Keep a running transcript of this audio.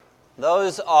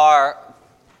Those are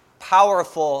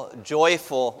powerful,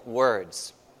 joyful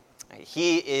words.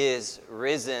 He is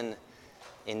risen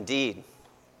indeed.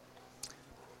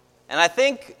 And I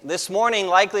think this morning,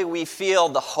 likely we feel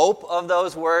the hope of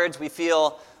those words. We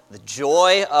feel the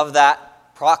joy of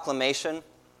that proclamation.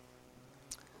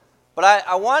 But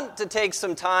I want to take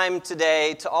some time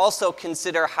today to also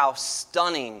consider how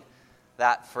stunning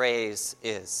that phrase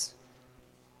is.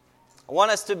 I want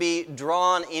us to be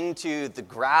drawn into the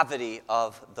gravity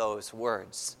of those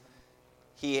words.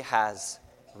 He has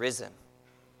risen.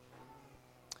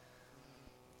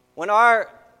 When our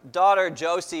daughter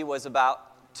Josie was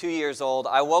about 2 years old,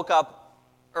 I woke up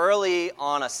early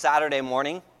on a Saturday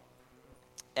morning,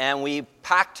 and I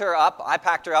packed her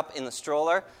up in the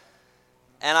stroller,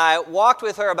 and I walked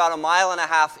with her about 1.5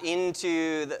 miles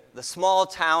into the small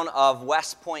town of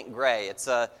West Point Grey. It's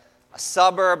a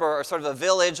suburb or sort of a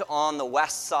village on the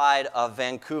west side of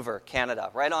Vancouver,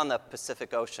 Canada, right on the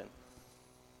Pacific Ocean.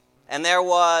 And there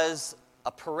was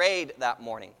a parade that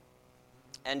morning.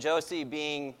 And Josie,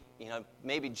 being,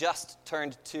 maybe just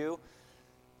turned 2,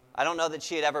 I don't know that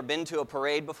she had ever been to a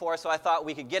parade before, so I thought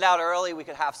we could get out early, we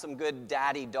could have some good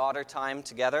daddy-daughter time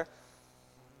together.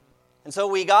 And so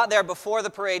we got there before the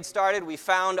parade started. We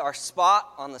found our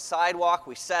spot on the sidewalk.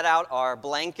 We set out our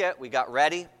blanket. We got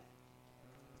ready.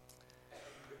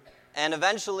 And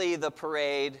eventually the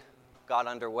parade got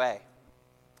underway.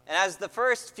 And as the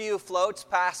first few floats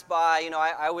passed by,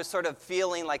 I was sort of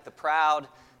feeling like the proud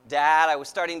dad. I was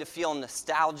starting to feel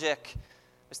nostalgic. I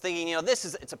was thinking,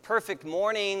 it's a perfect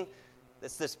morning.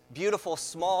 It's this beautiful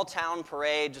small town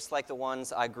parade, just like the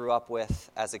ones I grew up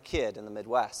with as a kid in the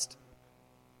Midwest.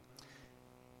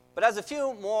 But as a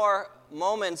few more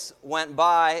moments went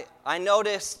by, I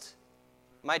noticed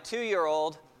my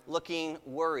 2-year-old looking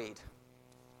worried.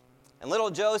 And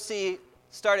little Josie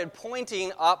started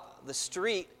pointing up the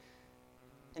street,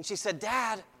 and she said,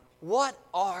 "Dad, what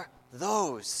are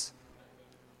those?"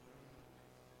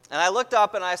 And I looked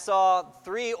up and I saw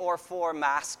 3 or 4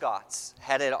 mascots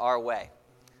headed our way,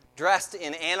 dressed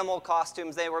in animal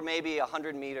costumes. They were maybe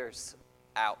 100 meters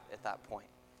out at that point.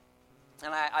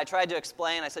 And I tried to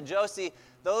explain. I said, "Josie,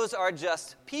 those are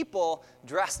just people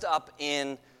dressed up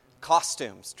in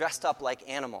costumes, dressed up like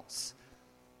animals."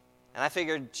 And I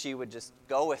figured she would just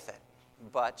go with it,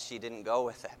 but she didn't go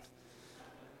with it.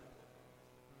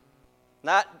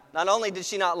 Not only did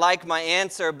she not like my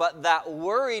answer, but that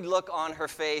worried look on her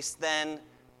face then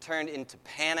turned into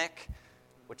panic,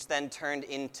 which then turned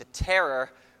into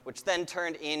terror, which then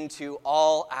turned into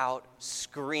all-out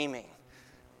screaming.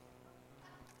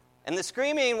 And the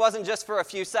screaming wasn't just for a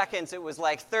few seconds. It was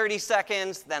like 30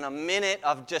 seconds, then a minute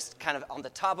of just kind of on the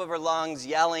top of her lungs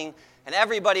yelling. And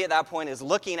everybody at that point is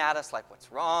looking at us like,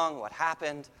 what's wrong? What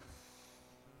happened?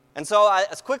 And so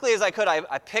as quickly as I could,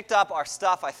 I picked up our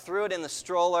stuff. I threw it in the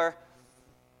stroller.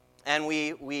 And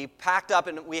we packed up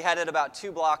and we headed about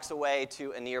 2 blocks away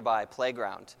to a nearby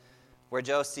playground where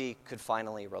Josie could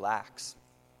finally relax.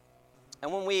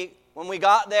 And when we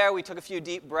got there, we took a few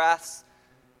deep breaths.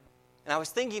 And I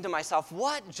was thinking to myself,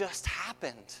 what just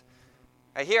happened?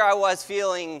 Right here I was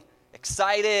feeling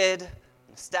excited,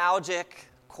 nostalgic,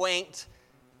 quaint.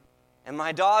 And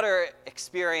my daughter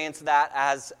experienced that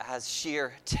as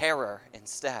sheer terror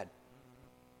instead.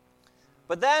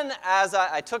 But then as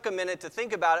I took a minute to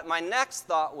think about it, my next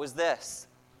thought was this.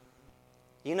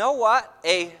 You know what?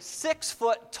 A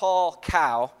 6-foot-tall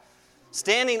cow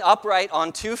standing upright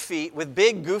on 2 feet with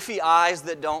big goofy eyes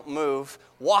that don't move,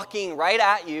 walking right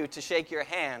at you to shake your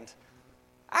hand.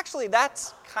 Actually,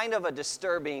 that's kind of a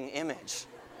disturbing image.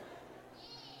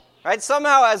 Right?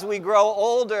 Somehow as we grow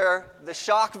older, the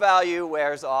shock value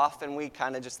wears off and we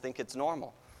kind of just think it's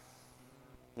normal.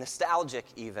 Nostalgic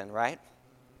even, right?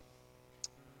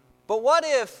 But what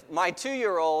if my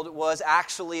 2-year-old was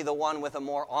actually the one with a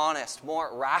more honest, more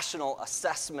rational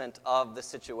assessment of the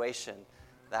situation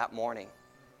that morning?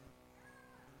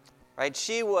 Right?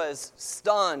 She was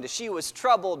stunned. She was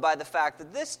troubled by the fact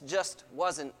that this just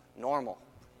wasn't normal,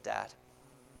 Dad.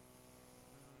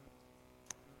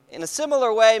 In a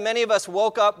similar way, many of us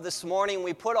woke up this morning,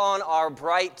 we put on our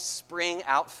bright spring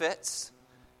outfits.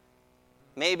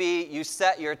 Maybe you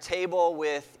set your table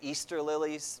with Easter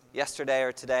lilies yesterday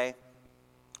or today.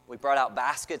 We brought out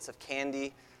baskets of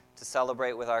candy to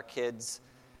celebrate with our kids.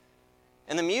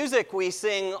 And the music we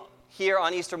sing here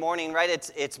on Easter morning, right,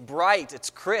 it's bright, it's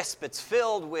crisp, it's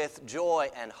filled with joy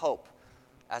and hope,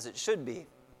 as it should be.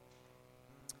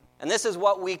 And this is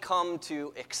what we come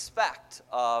to expect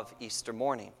of Easter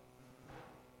morning.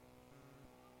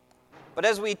 But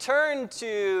as we turn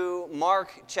to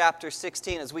Mark chapter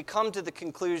 16, as we come to the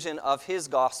conclusion of his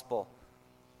gospel,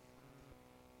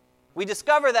 we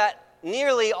discover that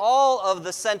nearly all of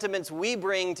the sentiments we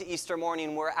bring to Easter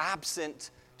morning were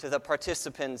absent to the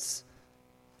participants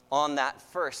on that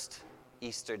first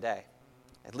Easter day,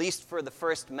 at least for the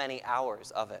first many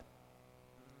hours of it.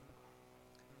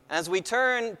 As we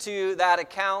turn to that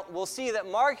account, we'll see that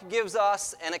Mark gives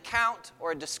us an account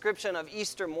or a description of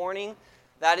Easter morning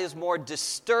that is more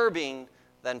disturbing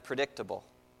than predictable.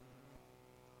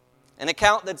 An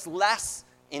account that's less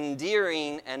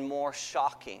endearing and more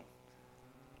shocking,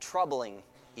 troubling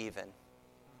even,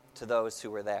 to those who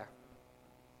were there.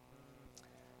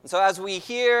 And so as we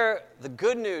hear the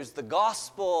good news, the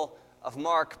gospel of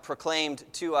Mark proclaimed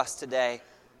to us today,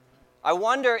 I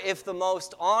wonder if the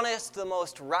most honest, the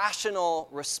most rational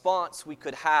response we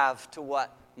could have to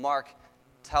what Mark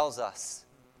tells us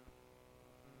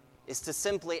is to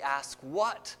simply ask,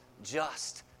 what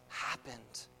just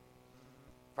happened?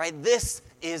 Right? This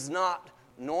is not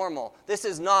normal. This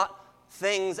is not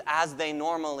things as they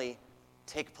normally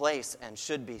take place and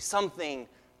should be. Something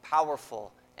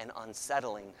powerful and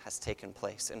unsettling has taken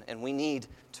place, and we need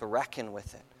to reckon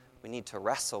with it. We need to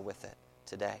wrestle with it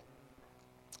today.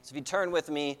 So if you turn with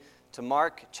me to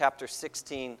Mark chapter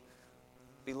 16, we'll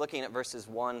be looking at verses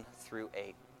 1 through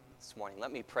 8 this morning.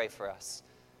 Let me pray for us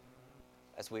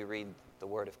as we read the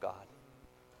Word of God.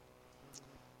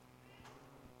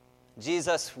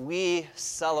 Jesus, we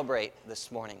celebrate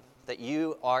this morning that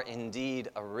you are indeed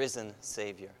a risen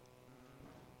Savior.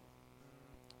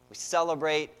 We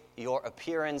celebrate your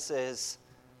appearances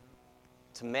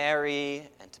to Mary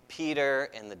and to Peter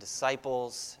and the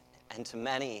disciples and to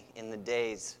many in the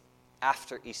days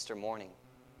after Easter morning.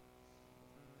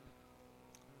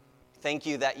 Thank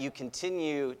you that you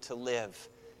continue to live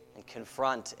and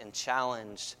confront and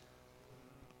challenge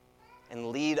and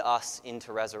lead us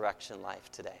into resurrection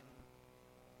life today.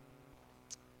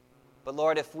 But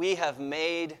Lord, if we have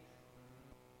made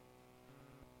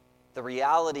the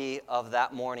reality of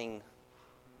that morning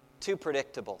too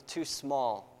predictable, too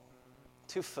small,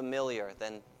 too familiar,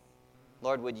 then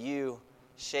Lord, would you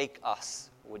shake us?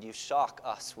 Would you shock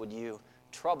us? Would you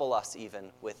trouble us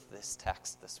even with this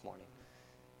text this morning?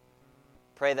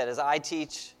 Pray that as I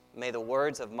teach, may the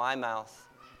words of my mouth,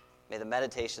 may the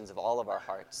meditations of all of our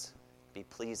hearts be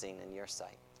pleasing in your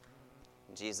sight.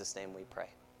 In Jesus' name we pray.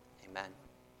 Amen.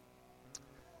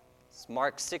 It's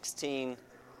Mark 16,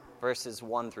 verses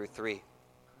 1 through 3.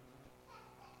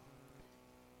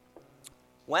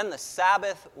 When the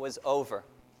Sabbath was over,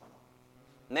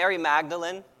 Mary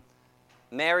Magdalene,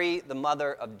 Mary the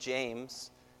mother of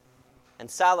James, and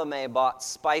Salome bought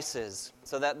spices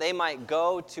so that they might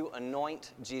go to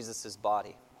anoint Jesus'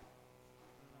 body.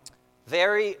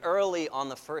 Very early on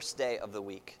the first day of the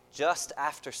week, just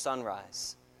after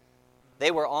sunrise,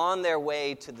 they were on their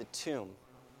way to the tomb,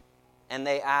 and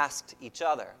they asked each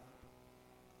other,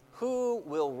 "Who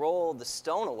will roll the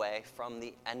stone away from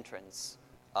the entrance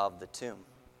of the tomb?"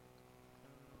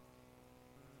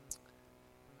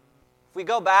 If we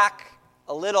go back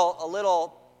a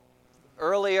little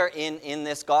earlier in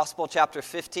this gospel, chapter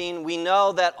 15, we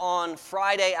know that on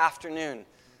Friday afternoon,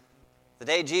 the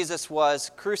day Jesus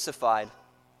was crucified,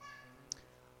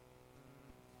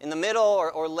 in the middle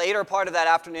or later part of that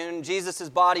afternoon, Jesus'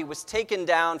 body was taken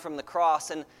down from the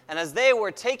cross. And as they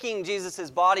were taking Jesus'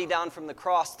 body down from the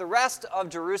cross, the rest of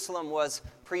Jerusalem was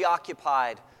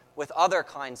preoccupied with other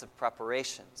kinds of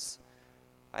preparations.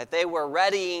 Right? They were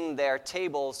readying their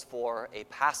tables for a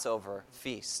Passover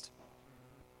feast.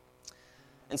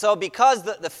 And so because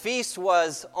the feast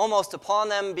was almost upon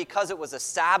them, because it was a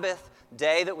Sabbath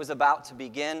day that was about to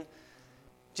begin,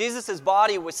 Jesus'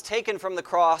 body was taken from the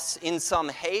cross in some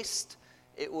haste.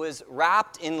 It was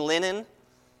wrapped in linen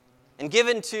and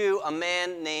given to a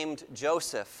man named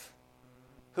Joseph,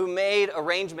 who made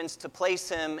arrangements to place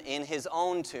him in his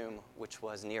own tomb, which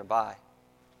was nearby.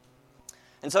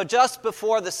 And so just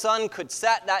before the sun could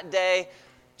set that day,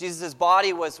 Jesus'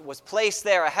 body was placed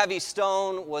there. A heavy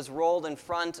stone was rolled in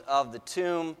front of the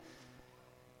tomb,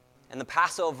 and the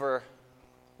Passover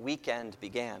weekend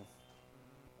began.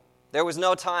 There was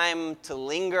no time to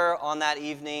linger on that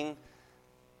evening.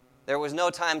 There was no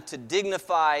time to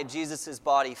dignify Jesus'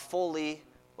 body fully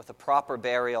with a proper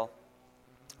burial.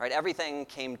 Right? Everything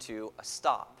came to a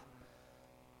stop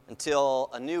until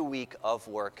a new week of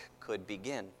work could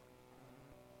begin.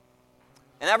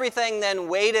 And everything then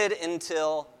waited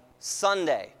until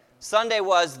Sunday. Sunday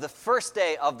was the first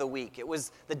day of the week. It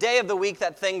was the day of the week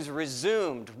that things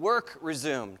resumed, work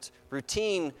resumed,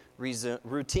 routine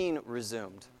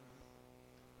resumed.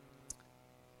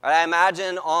 I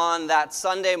imagine on that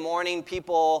Sunday morning,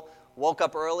 people woke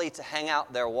up early to hang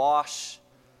out their wash.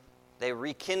 They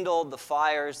rekindled the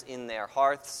fires in their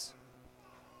hearths.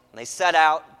 And they set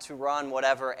out to run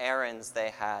whatever errands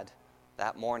they had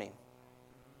that morning.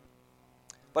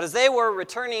 But as they were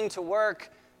returning to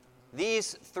work,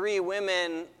 these three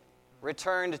women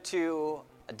returned to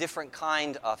a different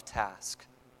kind of task.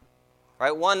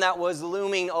 Right? One that was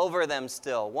looming over them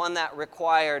still, one that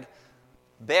required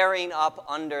bearing up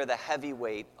under the heavy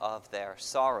weight of their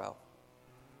sorrow.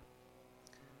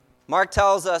 Mark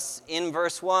tells us in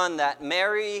verse 1 that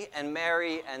Mary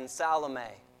and Salome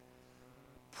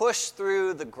pushed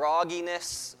through the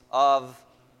grogginess of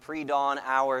pre-dawn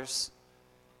hours.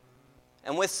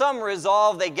 And with some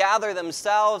resolve, they gather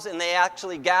themselves, and they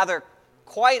actually gather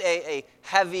quite a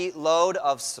heavy load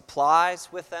of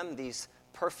supplies with them, these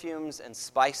perfumes and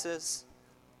spices.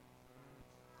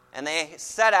 And they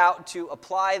set out to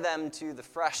apply them to the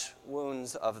fresh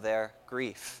wounds of their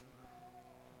grief.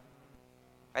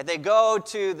 Right, they go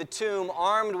to the tomb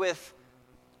armed with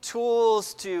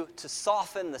tools to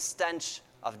soften the stench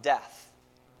of death.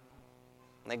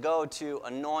 And they go to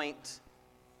anoint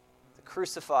the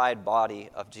crucified body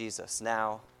of Jesus,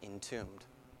 now entombed.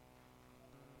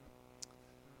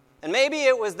 And maybe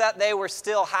it was that they were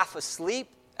still half asleep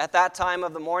at that time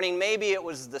of the morning. Maybe it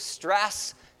was the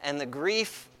stress and the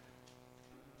grief.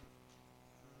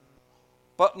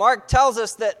 But Mark tells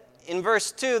us that in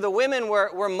verse 2, the women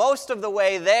were most of the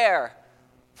way there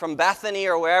from Bethany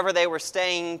or wherever they were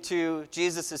staying to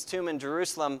Jesus' tomb in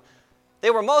Jerusalem.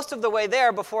 They were most of the way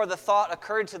there before the thought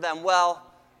occurred to them, well,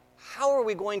 how are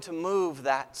we going to move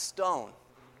that stone?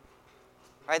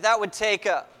 Right, that would take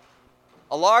a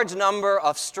large number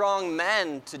of strong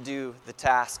men to do the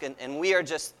task, and we are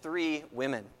just three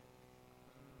women.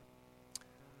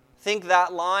 I think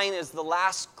that line is the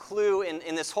last clue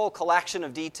in this whole collection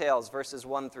of details, verses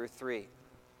 1 through 3.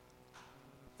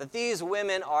 That these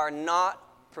women are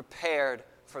not prepared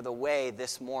for the way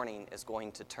this morning is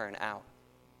going to turn out.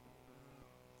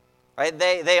 Right?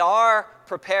 They are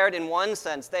prepared in one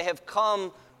sense. They have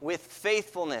come with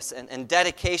faithfulness and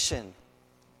dedication.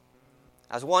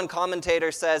 As one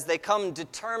commentator says, they come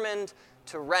determined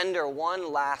to render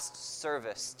one last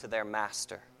service to their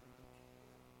master.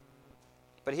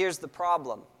 But here's the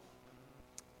problem.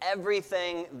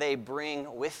 Everything they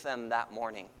bring with them that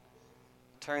morning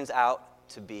turns out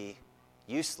to be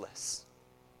useless.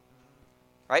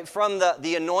 Right? From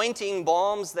the anointing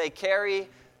balms they carry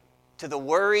to the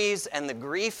worries and the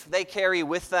grief they carry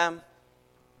with them.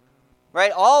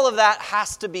 Right? All of that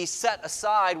has to be set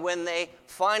aside when they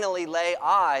finally lay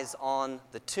eyes on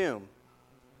the tomb.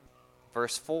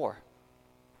 Verse 4.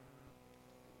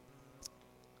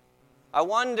 I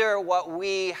wonder what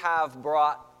we have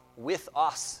brought with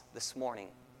us this morning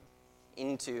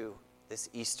into this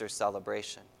Easter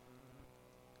celebration.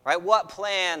 Right? What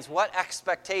plans, what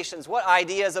expectations, what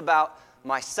ideas about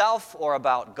myself or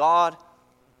about God?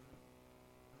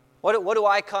 What do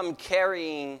I come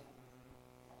carrying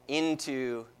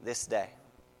into this day?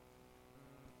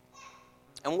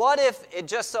 And what if it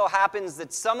just so happens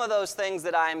that some of those things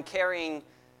that I am carrying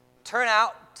turn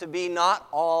out to be not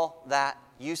all that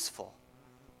useful?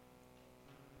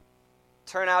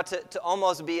 Turn out to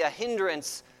almost be a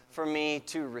hindrance for me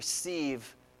to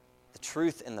receive the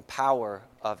truth and the power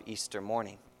of Easter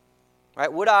morning.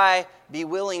 Right? Would I be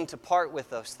willing to part with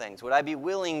those things? Would I be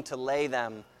willing to lay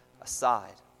them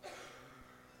aside?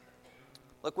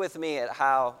 Look with me at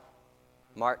how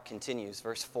Mark continues,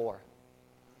 verse 4.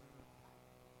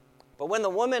 But when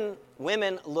the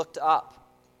women looked up,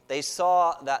 they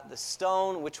saw that the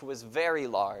stone, which was very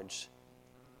large,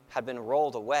 had been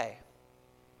rolled away.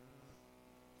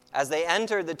 As they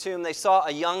entered the tomb, they saw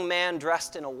a young man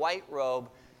dressed in a white robe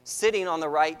sitting on the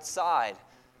right side,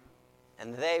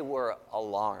 and they were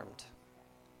alarmed.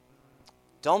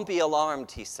 "Don't be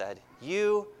alarmed," he said.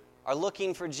 "You are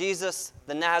looking for Jesus,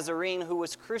 the Nazarene, who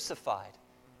was crucified.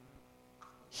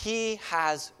 He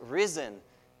has risen.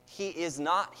 He is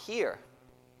not here.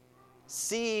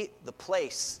 See the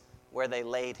place where they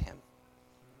laid him."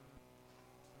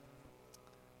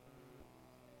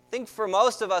 I think for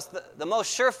most of us, the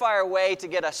most surefire way to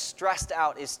get us stressed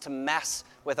out is to mess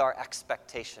with our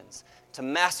expectations, to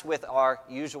mess with our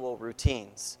usual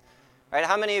routines. Right?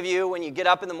 How many of you, when you get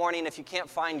up in the morning, if you can't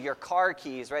find your car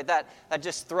keys, right, that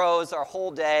just throws our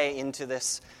whole day into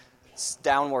this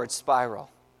downward spiral?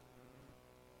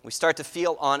 We start to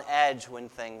feel on edge when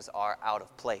things are out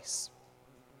of place.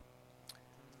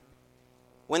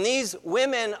 When these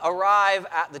women arrive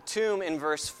at the tomb in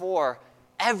verse 4,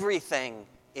 everything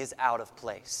is out of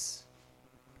place.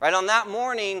 Right? On that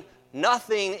morning,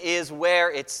 nothing is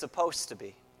where it's supposed to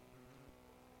be.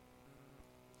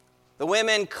 The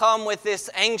women come with this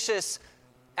anxious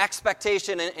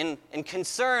expectation and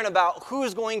concern about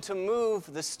who's going to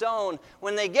move the stone.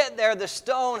 When they get there, the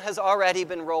stone has already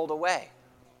been rolled away.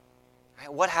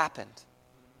 Right? What happened?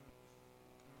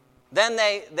 Then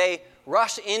they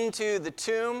rush into the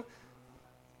tomb,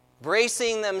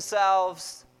 bracing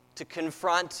themselves to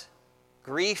confront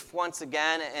grief once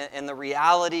again and the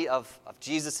reality of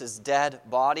Jesus' dead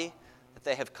body that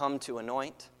they have come to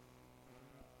anoint.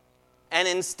 And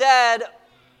instead,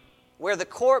 where the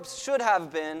corpse should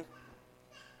have been,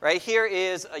 right here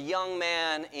is a young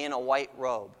man in a white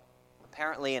robe,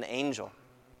 apparently an angel.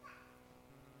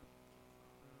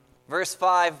 Verse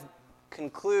 5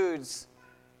 concludes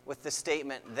with the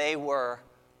statement, they were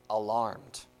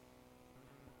alarmed.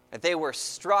 That they were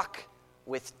struck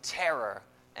with terror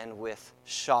and with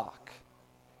shock.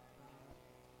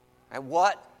 Right,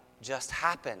 what just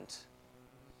happened?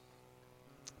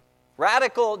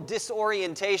 Radical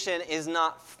disorientation is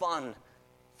not fun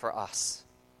for us.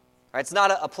 Right? It's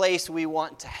not a place we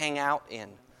want to hang out in.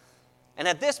 And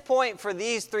at this point, for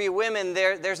these three women,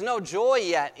 there's no joy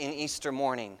yet in Easter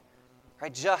morning.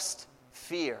 Right? Just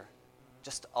fear,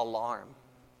 just alarm.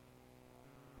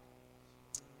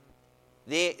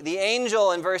 The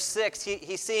angel in verse 6,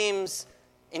 he seems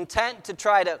intent to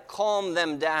try to calm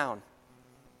them down.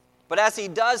 But as he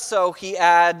does so, he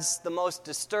adds the most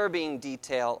disturbing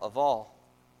detail of all.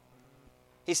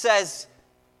 He says,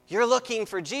 you're looking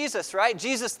for Jesus, right?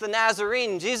 Jesus the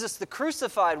Nazarene, Jesus the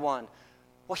crucified one.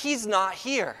 Well, he's not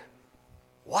here.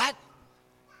 What?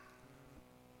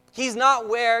 He's not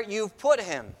where you've put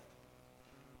him.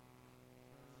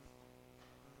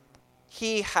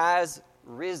 He has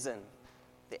risen,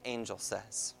 the angel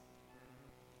says.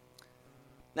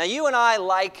 Now, you and I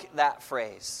like that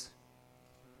phrase.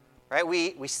 Right?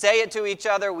 We say it to each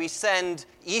other. We send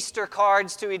Easter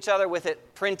cards to each other with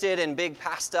it printed in big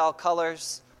pastel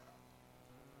colors.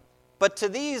 But to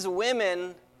these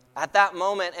women at that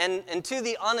moment, and to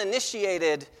the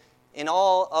uninitiated in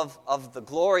all of the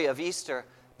glory of Easter,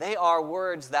 they are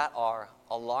words that are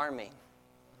alarming,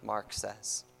 Mark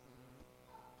says.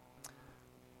 I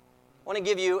want to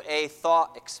give you a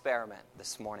thought experiment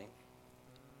this morning.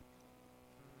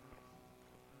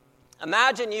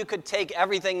 Imagine you could take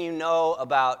everything you know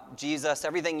about Jesus,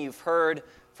 everything you've heard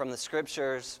from the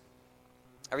Scriptures,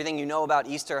 everything you know about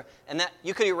Easter, and that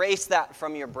you could erase that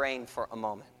from your brain for a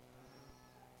moment.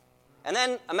 And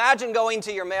then imagine going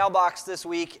to your mailbox this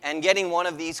week and getting one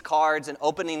of these cards and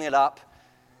opening it up,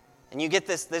 and you get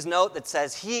this note that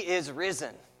says, "He is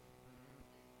risen."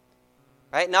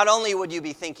 Right? Not only would you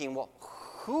be thinking, well,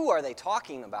 who are they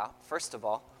talking about, first of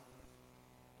all,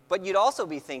 but you'd also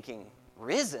be thinking,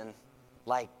 risen?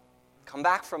 Like, come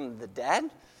back from the dead?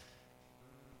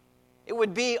 It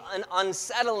would be an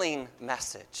unsettling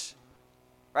message,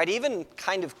 right? Even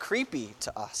kind of creepy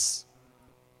to us.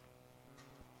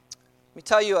 Let me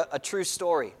tell you a true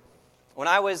story. When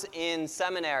I was in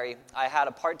seminary, I had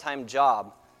a part-time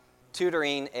job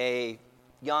tutoring a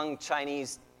young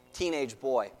Chinese teenage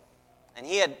boy. And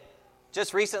he had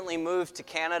just recently moved to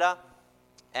Canada,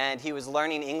 and he was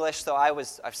learning English, so I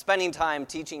was spending time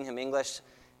teaching him English.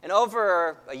 And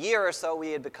over a year or so,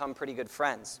 we had become pretty good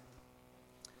friends.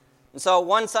 And so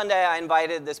one Sunday, I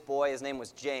invited this boy, his name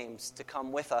was James, to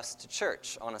come with us to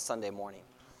church on a Sunday morning.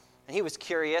 And he was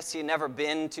curious. He had never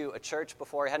been to a church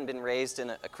before. He hadn't been raised in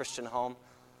a Christian home.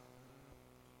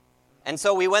 And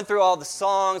so we went through all the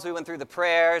songs, we went through the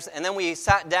prayers, and then we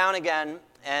sat down again,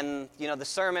 and the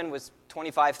sermon was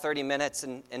 25, 30 minutes,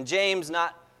 and James,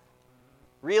 not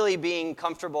really being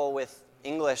comfortable with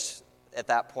English at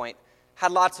that point,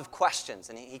 had lots of questions,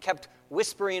 and he kept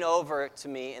whispering over to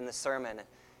me in the sermon,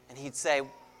 and he'd say,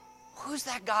 "Who's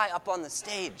that guy up on the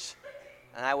stage?"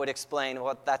 And I would explain,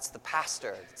 well, that's the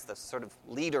pastor. It's the sort of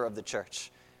leader of the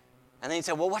church. And then he'd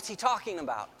say, well, what's he talking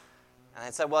about? And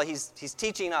I said, well, he's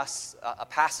teaching us a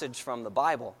passage from the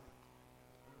Bible.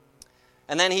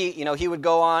 And then he would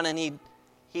go on, and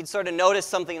he'd sort of notice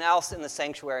something else in the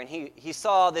sanctuary, and he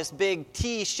saw this big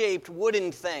T-shaped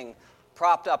wooden thing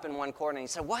propped up in one corner, and he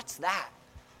said, "What's that?"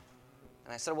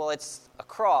 And I said, "Well, it's a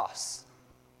cross."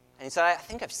 And he said, "I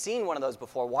think I've seen one of those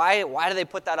before. Why do they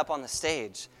put that up on the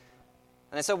stage?"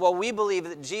 And I said, "Well, we believe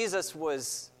that Jesus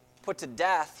was put to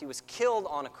death. He was killed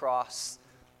on a cross,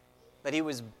 that he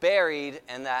was buried,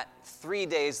 and that 3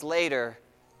 days later,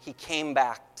 he came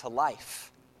back to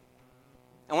life."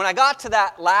 And when I got to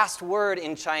that last word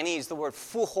in Chinese, the word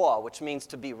复活, which means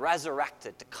to be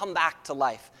resurrected, to come back to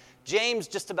life, James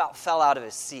just about fell out of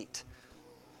his seat.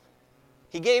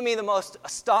 He gave me the most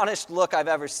astonished look I've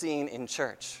ever seen in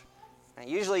church. And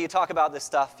usually you talk about this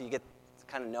stuff, you get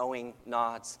kind of knowing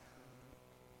nods.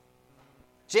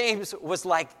 James was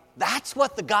like, That's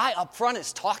what the guy up front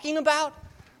is talking about?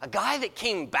 A guy that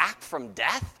came back from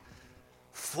death?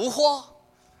 Fuho?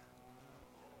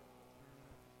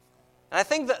 And I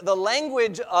think that the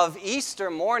language of Easter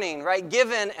morning, right,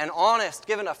 given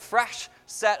a fresh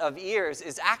set of ears,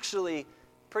 is actually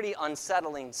pretty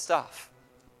unsettling stuff.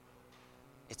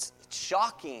 It's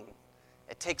shocking.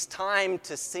 It takes time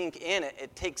to sink in.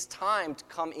 It takes time to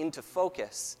come into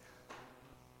focus.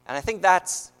 And I think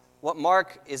that's what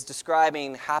Mark is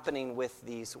describing happening with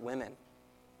these women.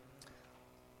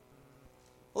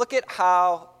 Look at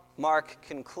how Mark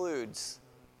concludes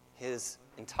his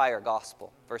entire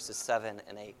gospel, verses 7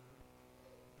 and 8.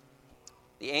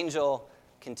 The angel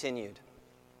continued,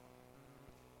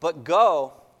 "But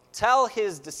go, tell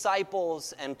his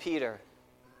disciples and Peter,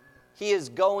 he is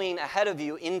going ahead of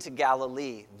you into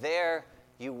Galilee. There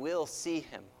you will see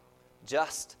him,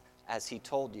 just as he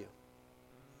told you."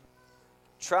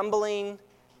 Trembling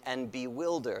and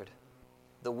bewildered,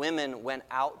 the women went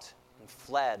out and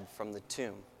fled from the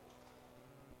tomb.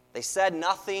 They said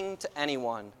nothing to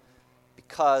anyone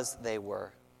because they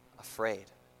were afraid.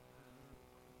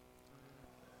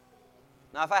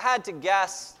 Now, if I had to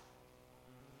guess,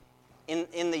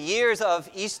 in the years of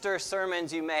Easter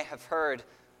sermons you may have heard,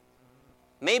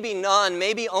 maybe none,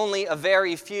 maybe only a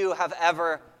very few have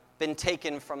ever been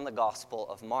taken from the Gospel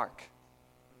of Mark.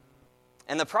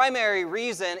 And the primary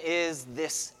reason is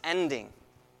this ending.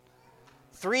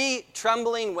 3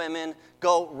 trembling women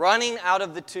go running out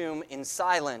of the tomb in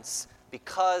silence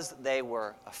because they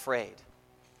were afraid.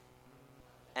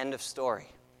 End of story.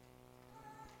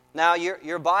 Now,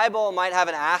 your Bible might have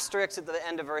an asterisk at the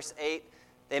end of verse 8.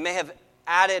 They may have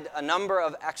added a number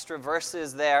of extra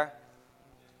verses there.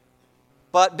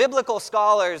 But biblical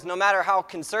scholars, no matter how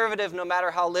conservative, no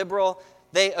matter how liberal,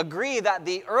 they agree that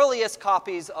the earliest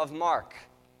copies of Mark,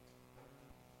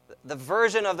 the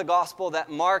version of the gospel that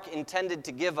Mark intended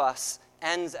to give us,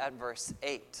 ends at verse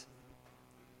 8.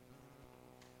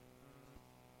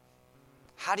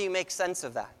 How do you make sense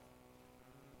of that?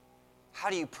 How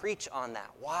do you preach on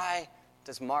that? Why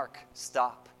does Mark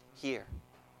stop here?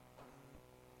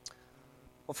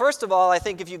 Well, first of all, I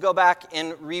think if you go back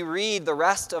and reread the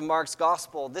rest of Mark's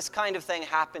gospel, this kind of thing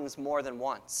happens more than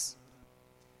once.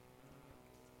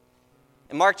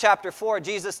 In Mark chapter 4,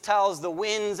 Jesus tells the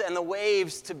winds and the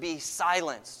waves to be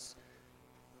silenced.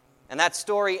 And that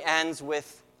story ends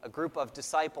with a group of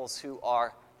disciples who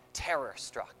are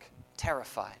terror-struck,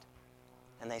 terrified.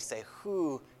 And they say,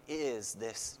 "Who is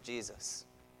this Jesus?"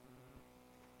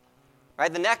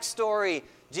 Right? The next story,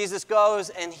 Jesus goes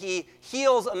and he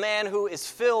heals a man who is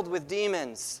filled with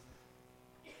demons.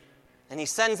 And he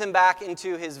sends him back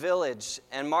into his village.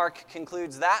 And Mark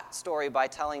concludes that story by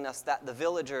telling us that the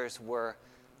villagers were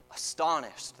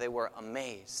astonished. They were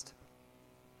amazed.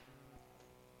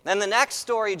 Then the next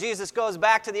story, Jesus goes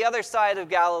back to the other side of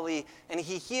Galilee and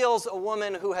he heals a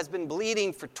woman who has been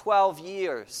bleeding for 12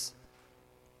 years.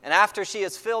 And after she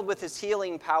is filled with his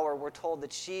healing power, we're told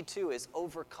that she too is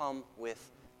overcome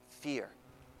with fear.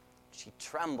 She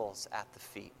trembles at the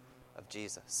feet of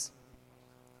Jesus.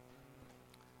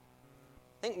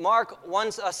 I think Mark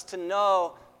wants us to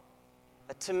know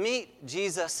that to meet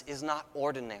Jesus is not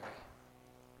ordinary.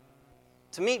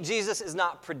 To meet Jesus is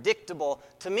not predictable.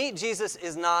 To meet Jesus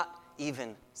is not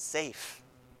even safe.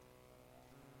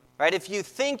 Right? If you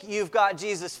think you've got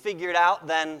Jesus figured out,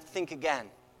 then think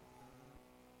again.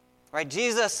 Right?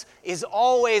 Jesus is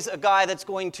always a guy that's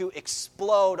going to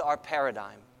explode our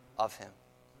paradigm of him.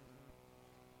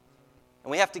 And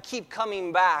we have to keep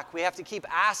coming back. We have to keep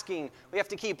asking. We have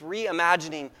to keep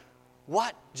reimagining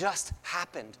what just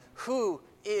happened. Who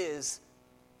is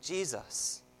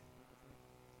Jesus?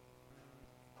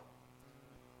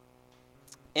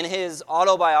 In his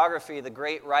autobiography, the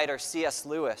great writer C.S.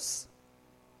 Lewis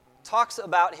talks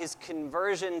about his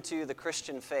conversion to the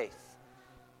Christian faith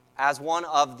as one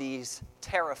of these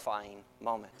terrifying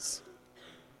moments.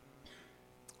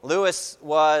 Lewis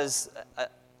was,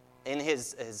 in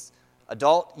his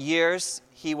adult years,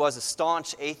 he was a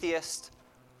staunch atheist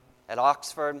at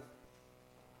Oxford.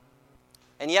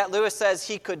 And yet Lewis says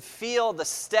he could feel the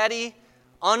steady,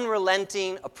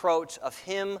 unrelenting approach of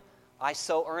him I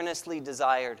so earnestly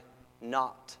desired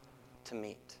not to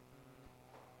meet.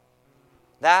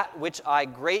 That which I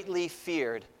greatly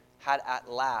feared had at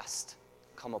last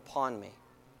come upon me.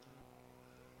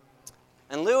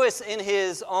 And Lewis, in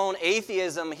his own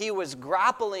atheism, he was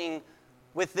grappling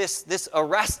with this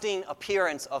arresting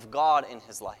appearance of God in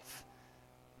his life.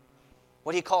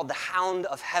 What he called the hound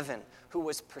of heaven, who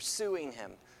was pursuing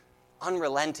him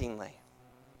unrelentingly.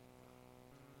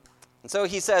 And so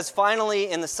he says, finally,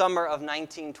 in the summer of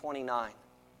 1929,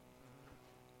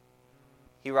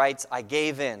 he writes, I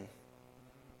gave in.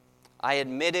 I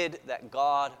admitted that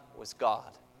God was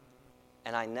God,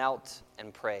 and I knelt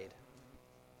and prayed.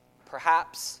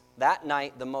 Perhaps that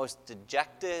night the most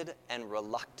dejected and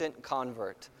reluctant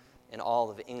convert in all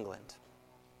of England.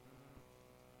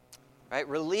 Right?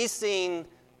 Releasing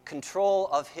control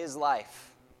of his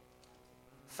life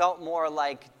felt more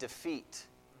like defeat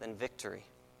than victory.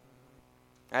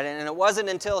 Right? And it wasn't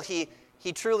until he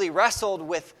truly wrestled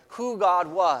with who God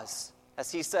was,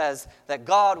 as he says, that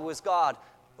God was God.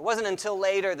 It wasn't until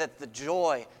later that the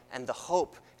joy and the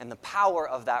hope and the power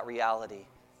of that reality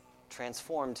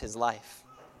transformed his life.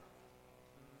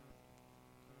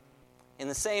 In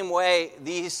the same way,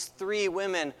 these three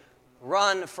women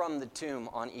run from the tomb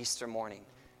on Easter morning.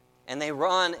 And they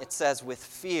run, it says, with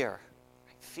fear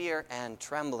and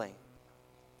trembling.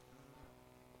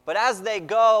 But as they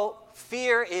go,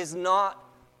 fear is not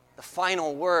the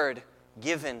final word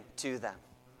given to them.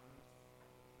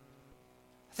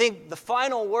 I think the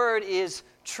final word is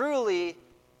truly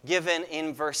given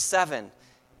in verse 7,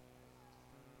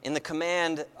 in the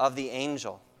command of the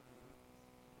angel,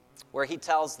 where he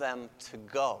tells them to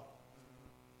go.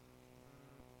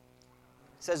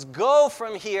 He says, go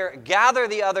from here, gather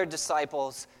the other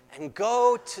disciples, and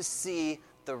go to see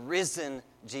the risen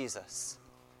Jesus,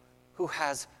 who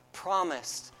has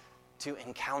promised to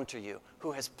encounter you,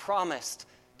 who has promised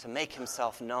to make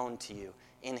himself known to you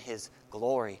in his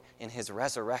glory, in his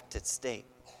resurrected state.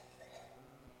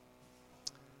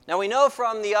 Now we know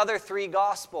from the other three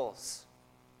Gospels,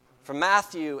 from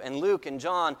Matthew and Luke and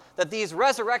John, that these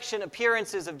resurrection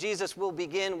appearances of Jesus will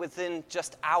begin within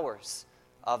just hours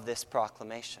of this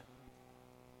proclamation.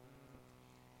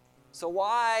 So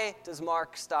why does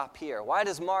Mark stop here? Why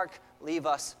does Mark leave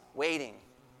us waiting?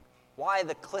 Why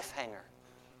the cliffhanger?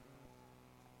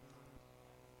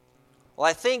 Well,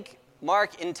 I think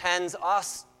Mark intends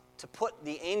us to put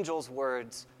the angel's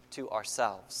words to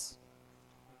ourselves.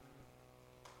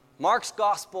 Mark's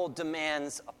gospel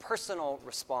demands a personal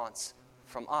response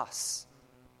from us.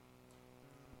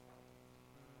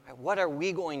 What are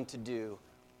we going to do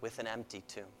with an empty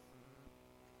tomb?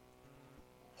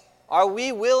 Are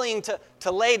we willing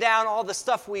to lay down all the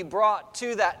stuff we brought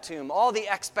to that tomb, all the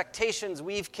expectations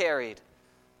we've carried?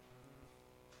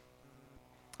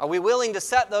 Are we willing to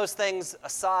set those things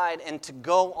aside and to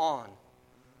go on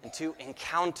and to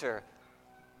encounter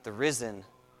the risen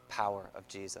power of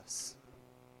Jesus?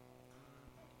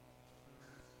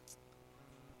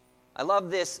 I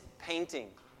love this painting.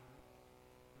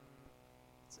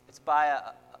 It's by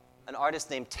an artist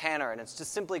named Tanner, and it's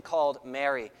just simply called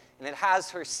Mary. And it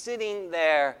has her sitting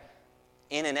there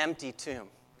in an empty tomb,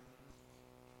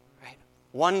 right?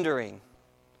 Wondering,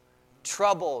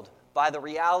 troubled by the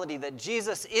reality that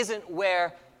Jesus isn't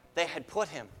where they had put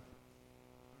him.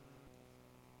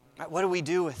 Right? What do we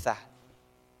do with that?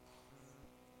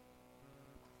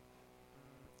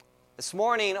 This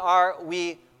morning, are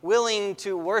we willing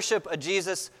to worship a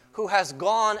Jesus who has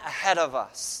gone ahead of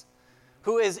us,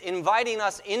 who is inviting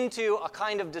us into a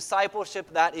kind of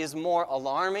discipleship that is more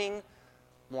alarming,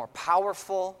 more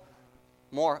powerful,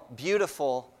 more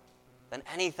beautiful than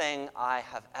anything I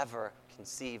have ever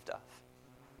conceived of?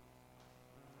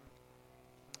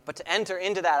 But to enter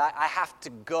into that, I have to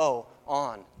go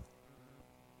on.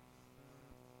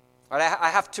 Right? I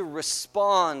have to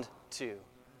respond to.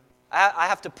 I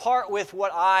have to part with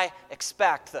what I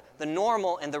expect, the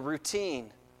normal and the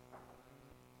routine.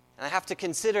 And I have to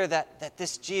consider that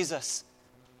this Jesus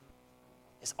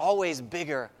is always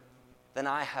bigger than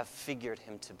I have figured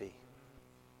him to be.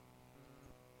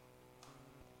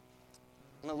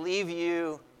 I'm going to leave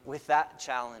you with that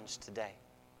challenge today.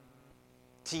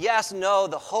 To yes, know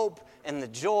the hope and the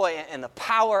joy and the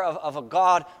power of a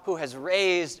God who has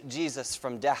raised Jesus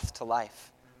from death to life.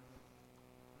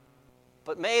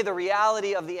 But may the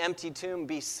reality of the empty tomb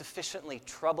be sufficiently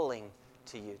troubling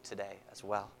to you today as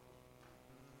well,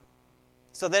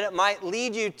 so that it might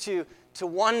lead you to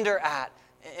wonder at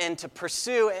and to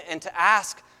pursue and to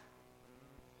ask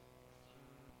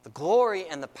the glory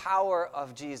and the power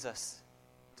of Jesus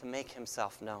to make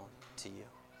himself known to you.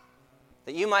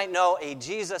 That you might know a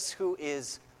Jesus who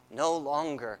is no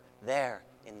longer there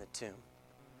in the tomb.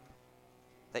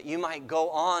 That you might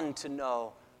go on to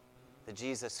know the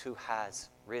Jesus who has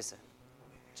risen,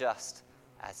 just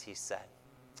as he said.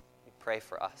 We pray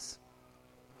for us.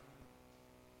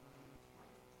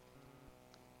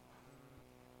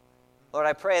 Lord,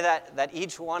 I pray that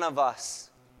each one of us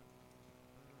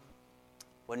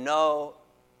would know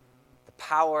the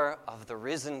power of the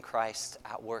risen Christ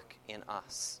at work in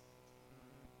us.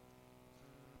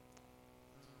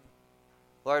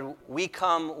 Lord, we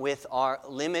come with our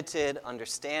limited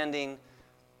understanding,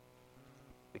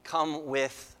 We come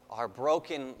with our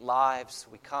broken lives.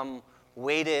 We come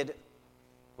weighted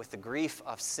with the grief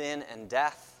of sin and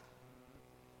death.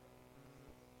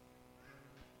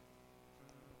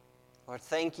 Lord,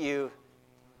 thank you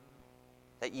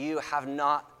that you have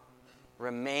not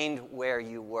remained where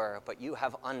you were, but you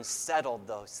have unsettled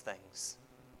those things.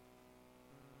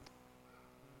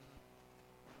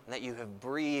 And that you have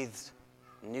breathed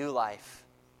new life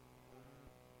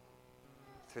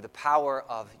through the power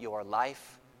of your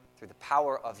life, through the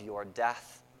power of your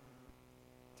death,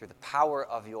 through the power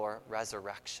of your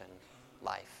resurrection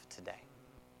life today.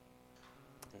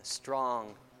 In the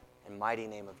strong and mighty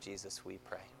name of Jesus we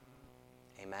pray.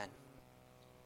 Amen.